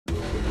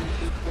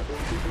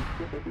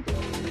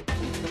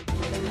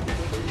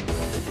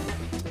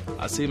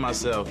I see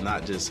myself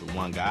not just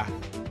one guy.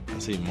 I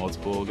see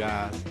multiple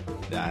guys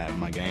that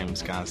my game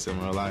is kind of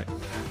similar like.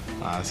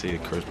 I see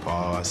Chris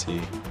Paul, I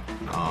see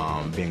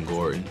Ben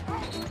Gordon,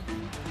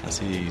 I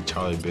see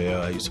Charlie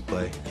Bell, I used to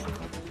play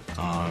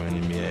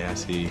in the NBA. I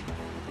see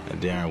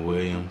Darren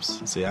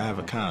Williams. See, I have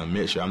a kind of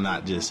mixture. I'm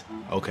not just,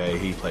 okay,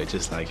 he played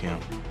just like him.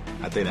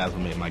 I think that's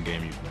what made my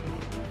game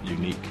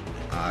unique.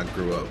 I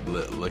grew up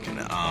looking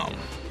at,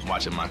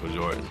 watching Michael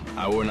Jordan.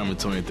 I wore number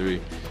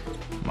 23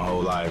 my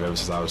whole life, ever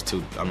since I was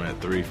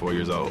 3, 4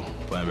 years old,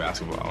 playing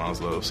basketball when I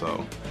was little.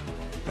 So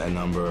that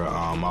number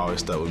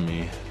always stuck with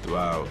me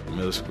throughout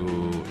middle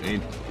school.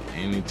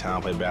 Any time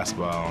I played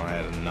basketball, I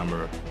had a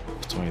number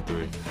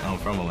 23. I'm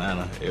from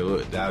Atlanta.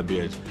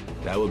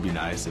 That would be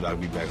nice if I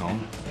could be back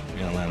home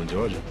in Atlanta,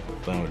 Georgia,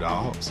 playing with the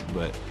Hawks.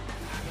 But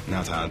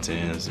 9 times out of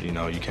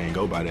 10, you can't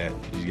go by that.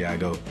 You gotta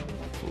go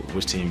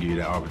which team give you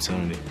that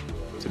opportunity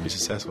to be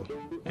successful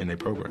in their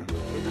program.